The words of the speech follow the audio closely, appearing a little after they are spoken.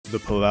The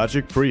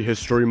Pelagic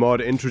Prehistory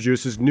mod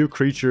introduces new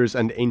creatures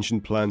and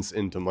ancient plants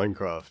into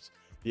Minecraft.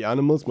 The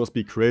animals must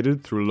be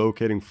created through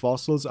locating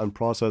fossils and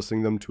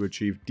processing them to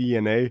achieve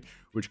DNA,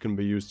 which can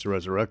be used to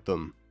resurrect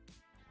them.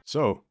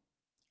 So,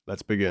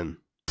 let's begin.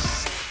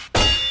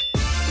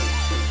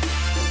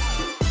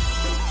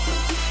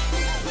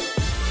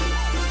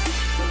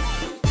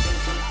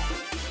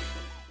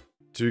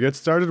 To get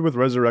started with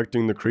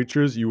resurrecting the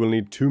creatures, you will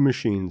need two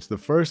machines. The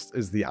first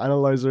is the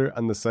analyzer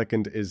and the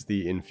second is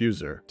the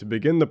infuser. To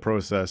begin the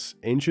process,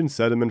 ancient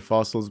sediment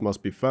fossils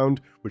must be found,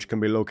 which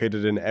can be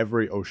located in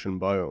every ocean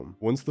biome.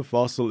 Once the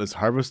fossil is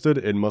harvested,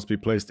 it must be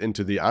placed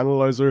into the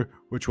analyzer,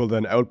 which will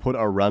then output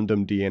a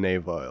random DNA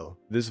vial.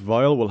 This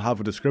vial will have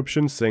a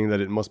description saying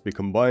that it must be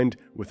combined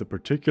with a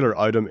particular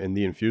item in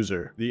the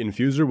infuser. The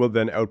infuser will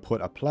then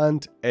output a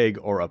plant, egg,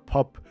 or a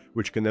pup,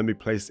 which can then be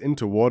placed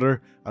into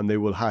water and they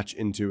will hatch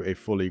into a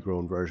fully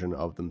grown version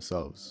of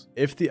themselves.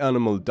 If the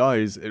animal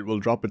dies, it will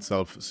drop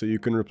itself, so you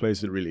can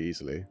replace it really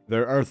easily.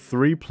 There are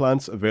 3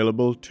 plants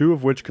available, 2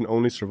 of which can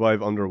only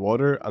survive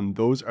underwater, and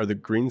those are the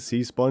green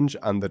sea sponge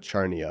and the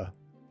charnia.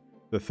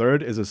 The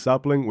third is a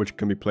sapling which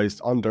can be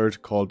placed on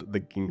dirt called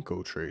the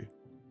ginkgo tree.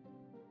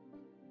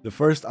 The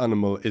first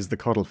animal is the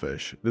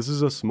cuttlefish. This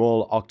is a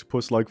small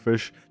octopus-like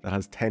fish that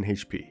has 10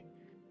 HP.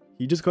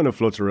 He just kind of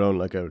floats around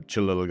like a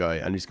chill little guy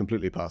and he's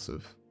completely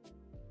passive.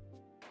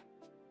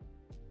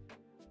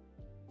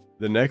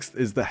 The next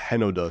is the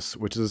Henodus,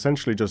 which is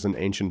essentially just an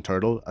ancient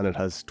turtle and it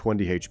has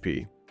 20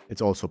 HP.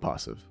 It's also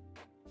passive.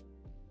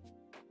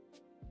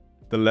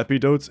 The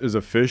Lepidotes is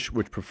a fish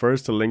which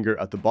prefers to linger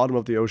at the bottom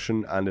of the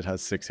ocean and it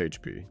has 6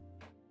 HP.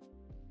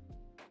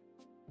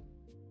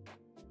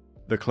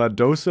 The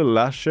Cladosa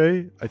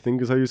lache, I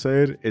think is how you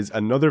say it, is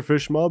another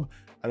fish mob,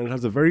 and it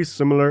has a very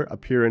similar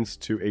appearance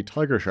to a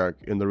tiger shark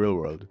in the real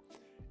world.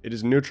 It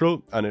is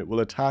neutral and it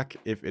will attack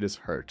if it is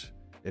hurt.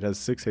 It has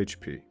 6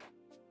 HP.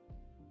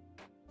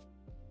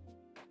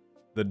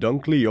 The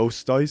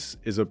Dunkleosteis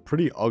is a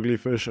pretty ugly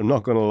fish, I'm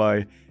not gonna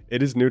lie.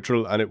 It is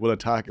neutral and it will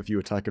attack if you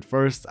attack it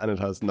first, and it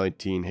has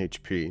 19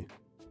 HP.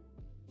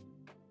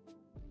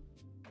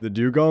 The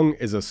Dugong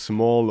is a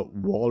small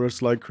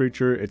walrus-like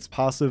creature. It's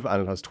passive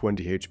and it has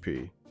 20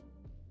 HP.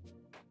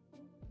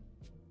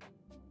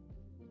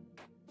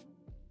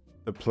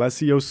 The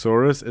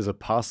Plesiosaurus is a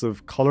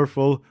passive,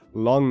 colourful,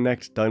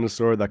 long-necked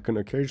dinosaur that can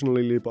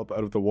occasionally leap up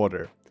out of the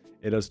water.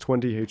 It has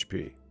 20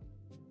 HP.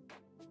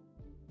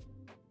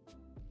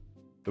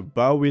 The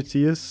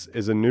Bowitius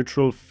is a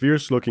neutral,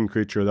 fierce-looking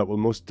creature that will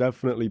most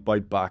definitely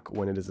bite back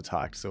when it is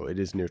attacked, so it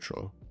is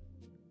neutral.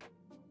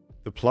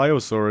 The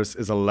Pliosaurus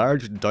is a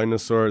large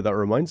dinosaur that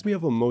reminds me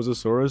of a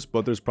Mosasaurus,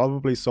 but there's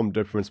probably some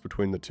difference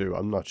between the two,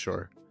 I'm not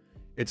sure.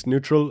 It's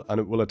neutral and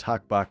it will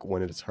attack back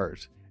when it is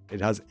hurt.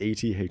 It has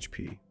 80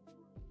 HP.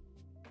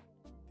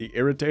 The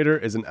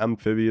Irritator is an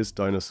amphibious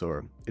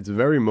dinosaur. It's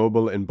very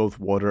mobile in both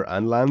water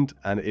and land,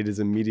 and it is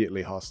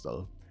immediately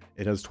hostile.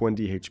 It has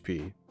 20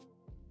 HP.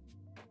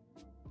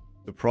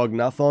 The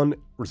Prognathon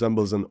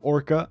resembles an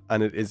orca,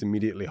 and it is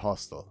immediately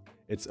hostile.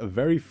 It's a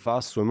very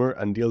fast swimmer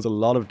and deals a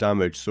lot of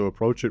damage, so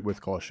approach it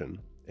with caution.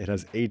 It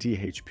has 80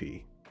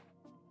 HP.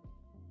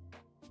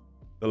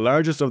 The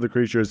largest of the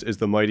creatures is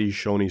the mighty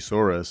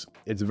Shonisaurus.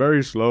 It's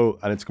very slow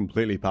and it's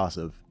completely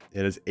passive.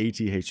 It has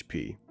 80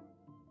 HP.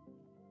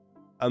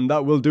 And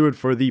that will do it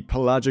for the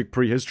Pelagic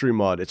Prehistory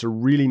mod. It's a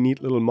really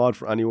neat little mod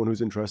for anyone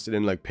who's interested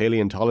in like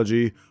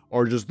paleontology,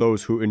 or just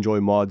those who enjoy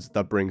mods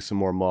that bring some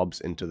more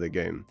mobs into the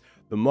game.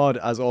 The mod,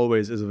 as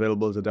always, is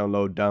available to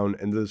download down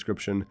in the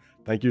description.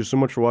 Thank you so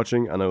much for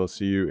watching, and I will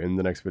see you in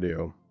the next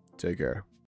video. Take care.